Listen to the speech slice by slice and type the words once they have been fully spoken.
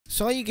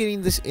So are you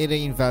getting this error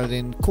in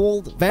Valorant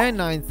called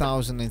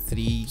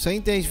VAN9003? So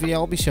in today's video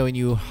I'll be showing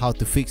you how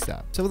to fix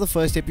that. So for the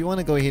first step, you want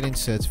to go ahead and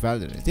search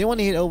Valorant. Then you want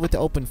to head over to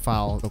open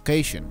file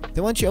location.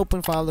 Then once you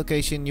open file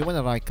location, you want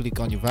to right click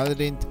on your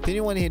Valorant. Then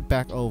you want to head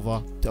back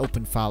over to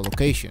open file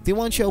location. Then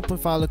once you open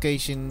file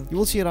location, you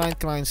will see Riot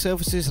Client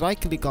Services. Right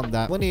click on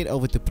that. You want to head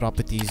over to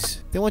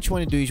properties. Then what you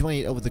want to do is you want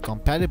to head over to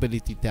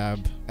compatibility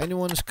tab, and you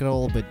want to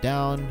scroll a bit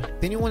down.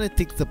 Then you want to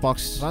tick the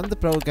box run the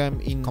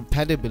program in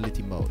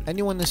compatibility mode, and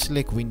you want to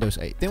select Windows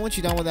 8. Then once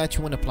you're done with that,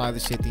 you want to apply the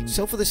settings.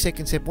 So for the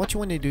second step, what you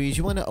want to do is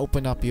you want to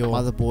open up your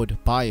motherboard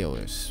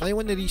BIOS. Now you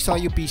want to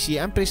restart your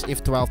PC and press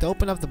F12 to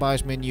open up the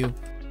BIOS menu.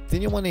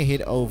 Then you want to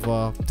head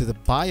over to the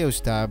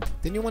BIOS tab.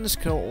 Then you want to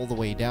scroll all the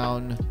way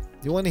down.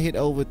 You want to head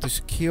over to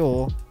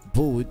secure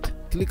boot.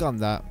 Click on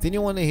that. Then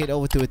you want to head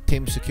over to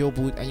attempt secure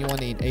boot, and you want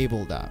to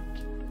enable that.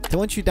 Then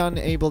once you're done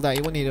enable that,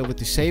 you want to head over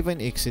to save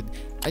and exit,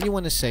 and you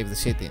want to save the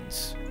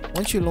settings.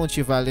 Once you launch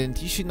your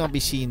Valorant, you should not be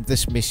seeing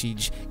this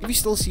message. If you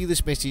still see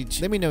this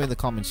message, let me know in the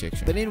comment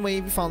section. But anyway,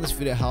 if you found this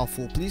video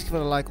helpful, please give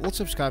it a like.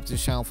 Also subscribe to the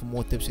channel for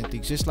more tips and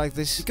tricks just like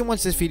this. You can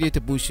watch this video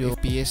to boost your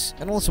FPS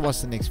and also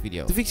watch the next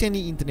video to fix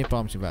any internet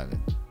problems in Valorant.